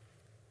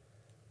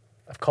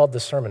 I've called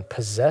this sermon,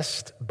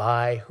 Possessed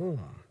by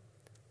Whom?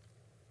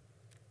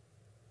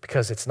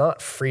 Because it's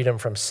not freedom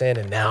from sin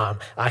and now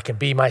I can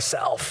be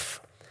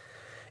myself.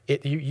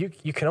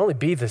 You can only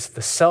be the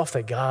self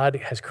that God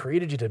has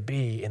created you to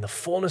be in the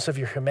fullness of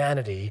your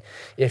humanity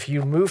if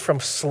you move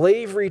from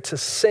slavery to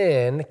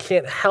sin,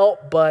 can't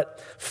help but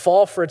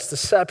fall for its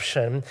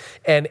deception,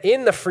 and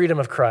in the freedom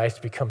of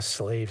Christ become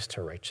slaves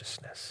to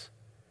righteousness.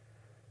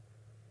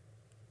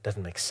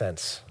 Doesn't make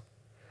sense.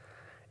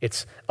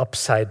 It's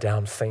upside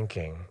down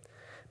thinking,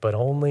 but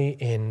only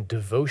in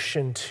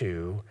devotion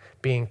to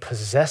being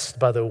possessed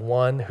by the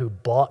one who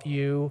bought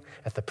you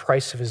at the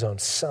price of his own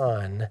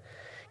son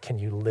can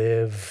you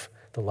live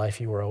the life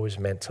you were always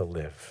meant to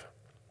live.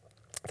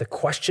 The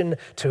question,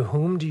 to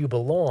whom do you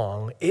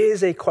belong,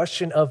 is a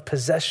question of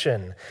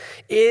possession.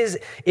 It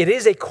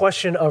is a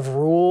question of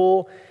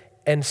rule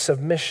and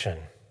submission.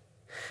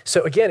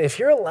 So again, if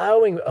you're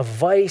allowing a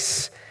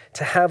vice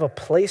to have a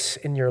place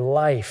in your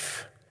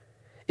life,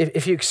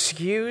 if you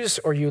excuse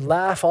or you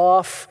laugh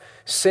off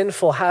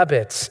sinful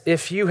habits,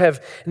 if you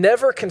have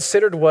never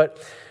considered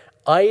what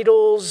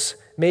idols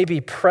may be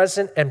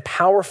present and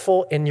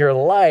powerful in your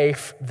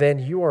life, then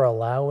you are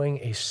allowing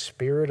a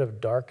spirit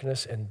of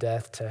darkness and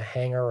death to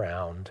hang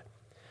around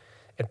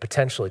and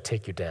potentially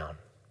take you down.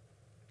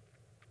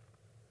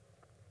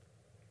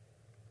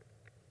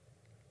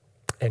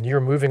 And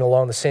you're moving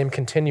along the same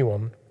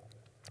continuum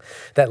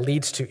that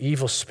leads to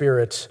evil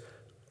spirits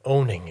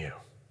owning you,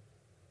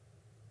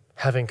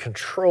 having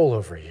control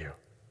over you.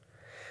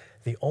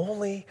 The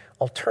only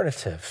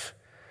alternative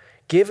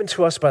given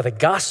to us by the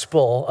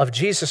gospel of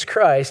Jesus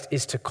Christ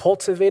is to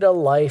cultivate a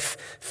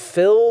life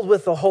filled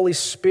with the Holy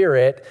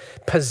Spirit,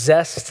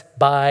 possessed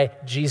by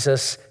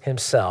Jesus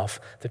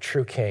himself, the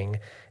true King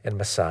and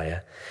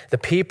Messiah. The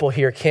people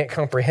here can't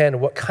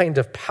comprehend what kind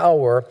of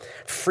power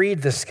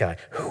freed this guy.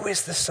 Who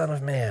is the Son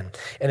of Man?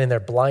 And in their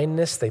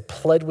blindness, they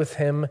pled with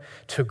him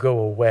to go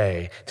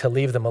away, to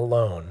leave them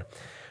alone.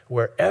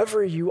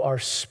 Wherever you are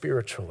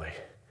spiritually,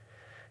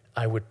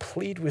 I would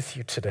plead with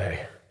you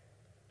today,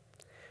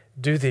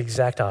 do the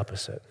exact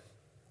opposite.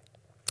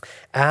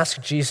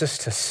 Ask Jesus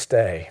to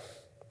stay.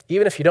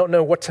 Even if you don't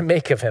know what to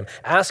make of him,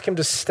 ask him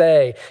to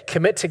stay.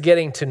 Commit to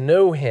getting to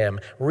know him,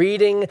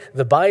 reading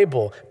the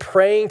Bible,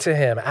 praying to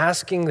him,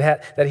 asking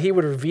that he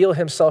would reveal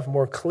himself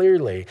more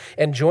clearly,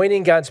 and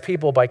joining God's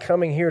people by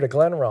coming here to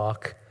Glen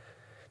Rock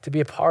to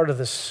be a part of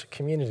this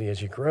community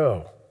as you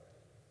grow.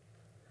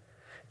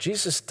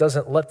 Jesus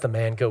doesn't let the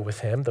man go with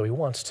him, though he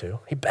wants to.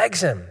 He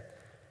begs him.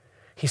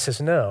 He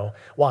says no.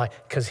 Why?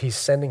 Because he's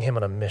sending him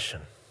on a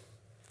mission.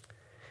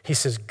 He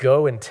says,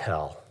 go and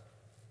tell.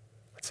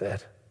 That's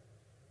it.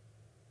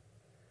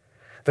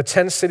 The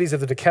 10 cities of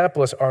the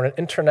Decapolis are an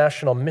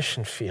international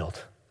mission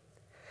field.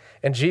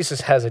 And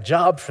Jesus has a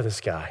job for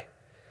this guy.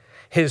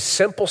 His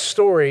simple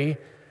story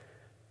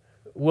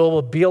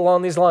will be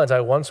along these lines.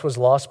 I once was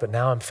lost, but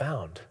now I'm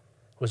found.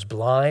 Was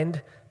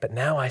blind, but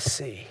now I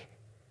see.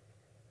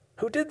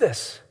 Who did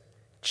this?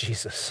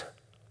 Jesus.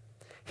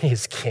 He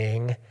is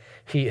King.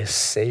 He is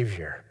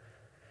Savior.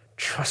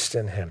 Trust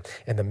in him.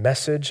 And the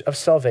message of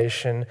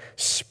salvation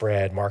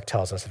spread. Mark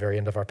tells us at the very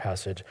end of our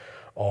passage,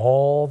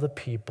 all the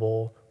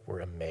people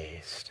were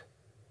amazed.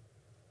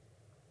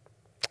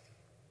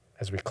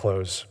 As we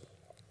close,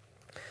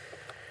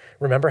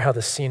 remember how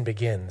the scene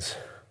begins.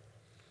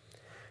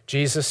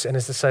 Jesus and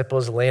his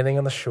disciples landing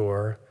on the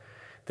shore,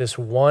 this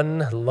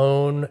one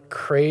lone,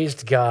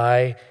 crazed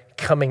guy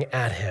coming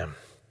at him.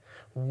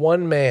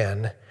 One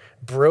man,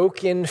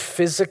 broken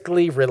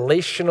physically,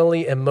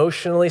 relationally,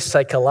 emotionally,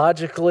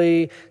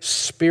 psychologically,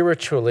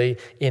 spiritually,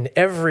 in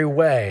every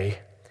way.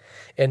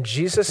 And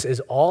Jesus is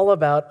all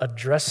about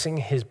addressing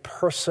his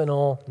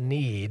personal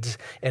needs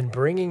and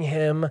bringing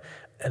him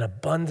an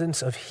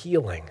abundance of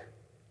healing.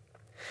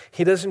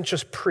 He doesn't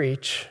just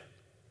preach,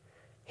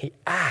 he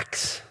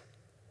acts.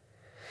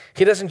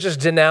 He doesn't just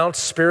denounce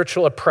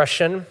spiritual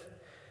oppression,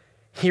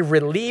 he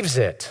relieves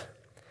it.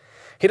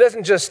 He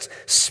doesn't just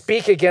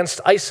speak against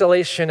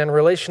isolation and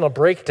relational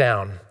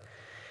breakdown.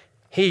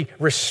 He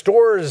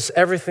restores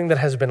everything that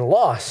has been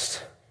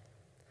lost.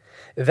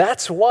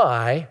 That's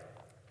why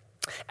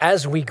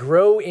as we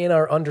grow in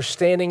our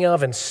understanding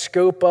of and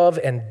scope of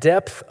and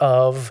depth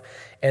of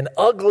and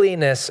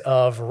ugliness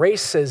of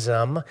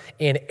racism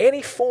in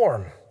any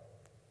form,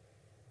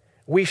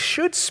 we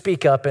should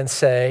speak up and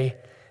say,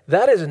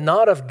 that is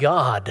not of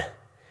God.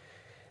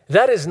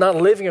 That is not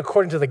living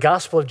according to the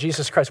gospel of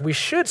Jesus Christ. We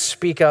should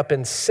speak up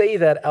and say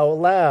that out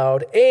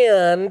loud,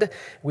 and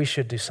we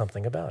should do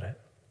something about it.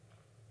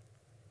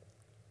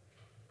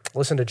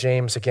 Listen to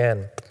James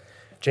again.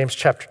 James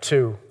chapter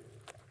 2,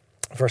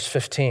 verse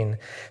 15.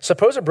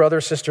 Suppose a brother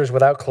or sister is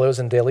without clothes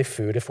and daily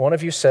food. If one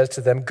of you says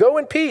to them, go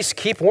in peace,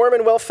 keep warm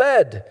and well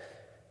fed,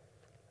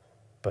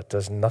 but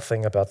does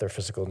nothing about their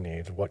physical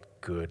needs, what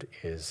good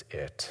is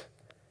it?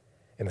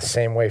 In the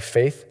same way,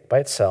 faith by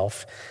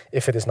itself,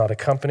 if it is not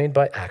accompanied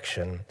by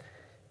action,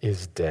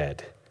 is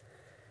dead.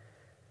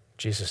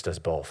 Jesus does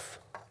both.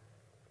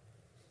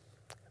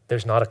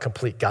 There's not a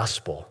complete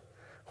gospel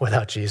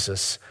without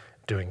Jesus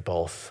doing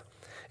both.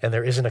 And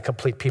there isn't a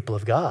complete people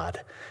of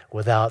God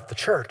without the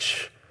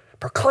church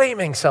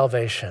proclaiming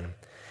salvation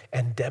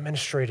and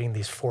demonstrating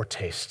these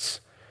foretastes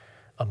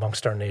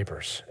amongst our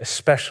neighbors,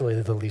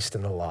 especially the least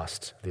and the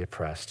lost, the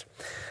oppressed.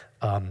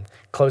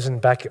 Closing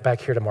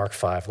back here to Mark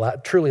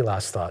 5, truly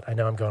last thought. I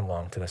know I'm going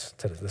long to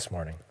this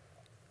morning.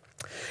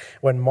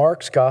 When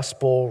Mark's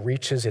gospel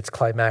reaches its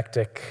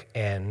climactic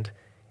end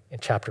in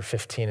chapter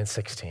 15 and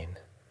 16,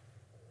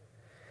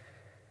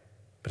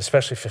 but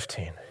especially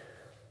 15,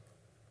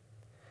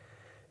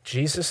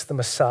 Jesus the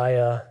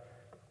Messiah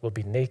will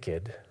be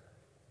naked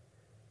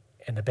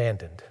and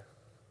abandoned.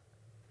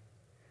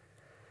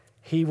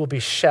 He will be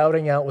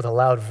shouting out with a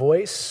loud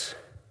voice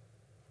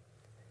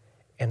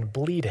and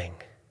bleeding.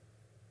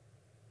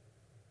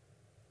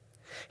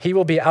 He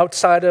will be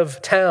outside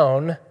of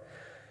town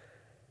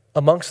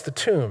amongst the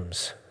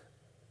tombs.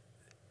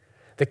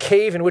 The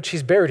cave in which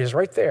he's buried is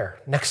right there,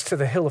 next to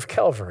the hill of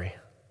Calvary.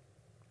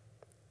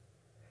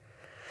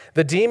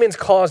 The demons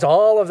caused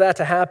all of that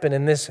to happen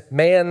in this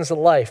man's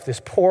life,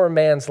 this poor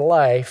man's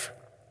life.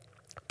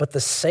 But the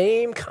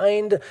same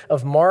kind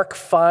of Mark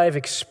 5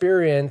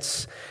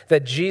 experience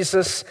that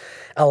Jesus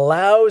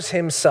allows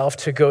himself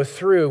to go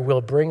through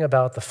will bring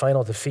about the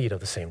final defeat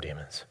of the same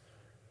demons.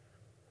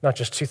 Not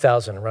just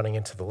 2,000 running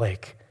into the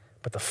lake,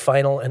 but the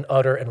final and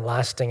utter and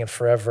lasting and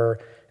forever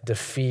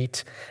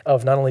defeat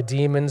of not only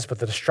demons, but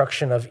the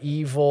destruction of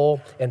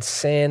evil and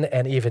sin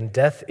and even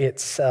death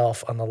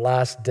itself on the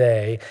last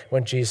day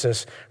when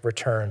Jesus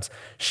returns.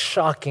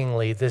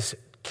 Shockingly, this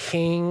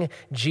King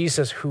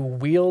Jesus, who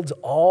wields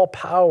all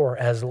power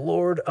as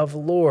Lord of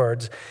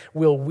Lords,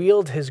 will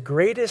wield his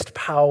greatest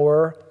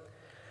power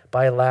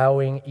by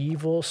allowing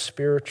evil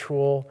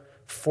spiritual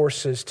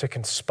forces to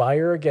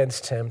conspire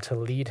against him to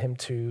lead him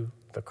to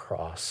the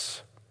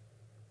cross.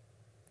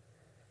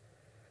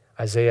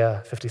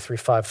 Isaiah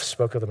 53:5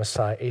 spoke of the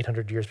Messiah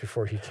 800 years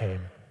before he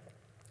came.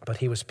 But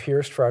he was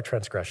pierced for our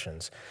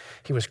transgressions.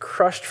 He was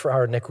crushed for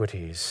our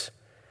iniquities.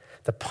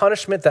 The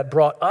punishment that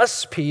brought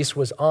us peace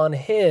was on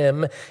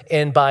him,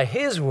 and by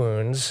his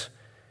wounds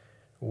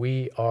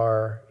we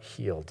are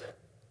healed.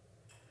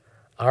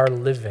 Our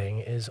living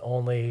is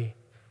only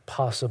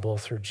possible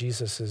through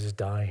Jesus'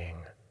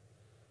 dying.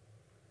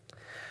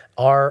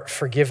 Our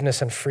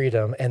forgiveness and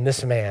freedom, and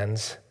this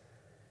man's,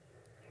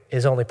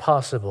 is only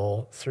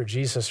possible through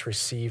Jesus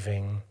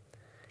receiving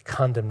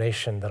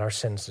condemnation that our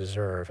sins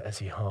deserve as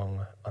he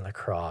hung on the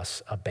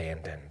cross,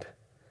 abandoned.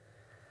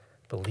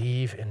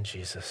 Believe in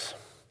Jesus.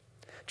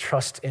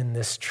 Trust in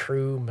this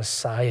true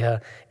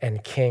Messiah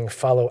and King.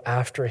 Follow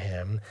after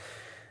him.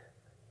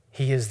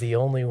 He is the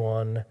only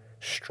one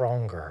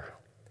stronger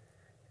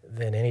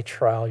than any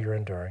trial you're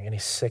enduring, any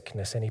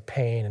sickness, any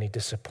pain, any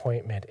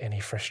disappointment, any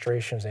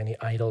frustrations, any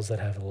idols that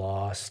have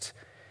lost.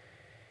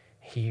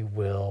 He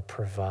will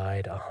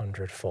provide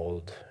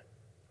 100-fold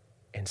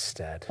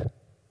instead.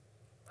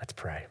 Let's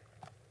pray.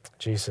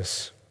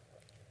 Jesus,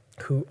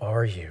 who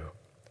are you?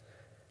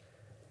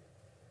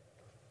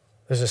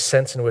 There's a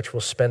sense in which we'll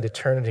spend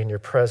eternity in your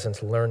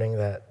presence learning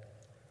that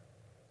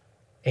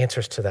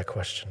answers to that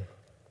question.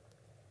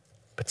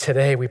 But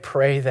today we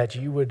pray that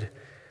you would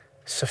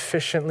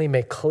sufficiently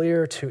make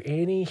clear to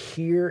any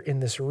here in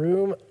this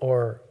room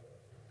or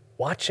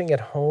watching at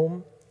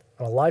home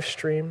on a live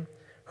stream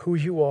who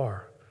you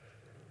are.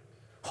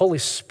 Holy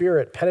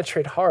Spirit,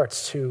 penetrate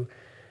hearts to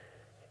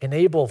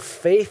enable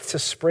faith to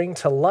spring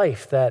to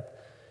life, that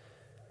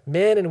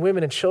men and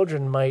women and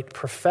children might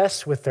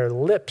profess with their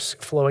lips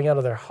flowing out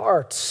of their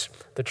hearts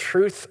the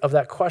truth of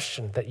that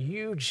question, that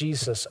you,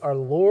 Jesus, are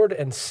Lord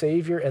and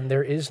Savior, and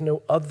there is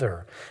no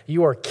other.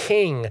 You are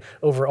King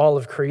over all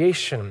of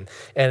creation,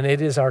 and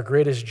it is our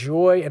greatest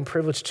joy and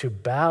privilege to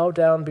bow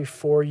down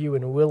before you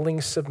in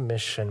willing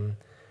submission,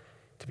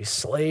 to be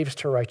slaves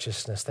to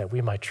righteousness, that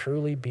we might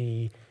truly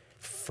be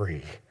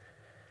free.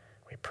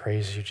 We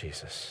praise you,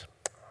 Jesus.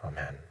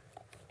 Amen.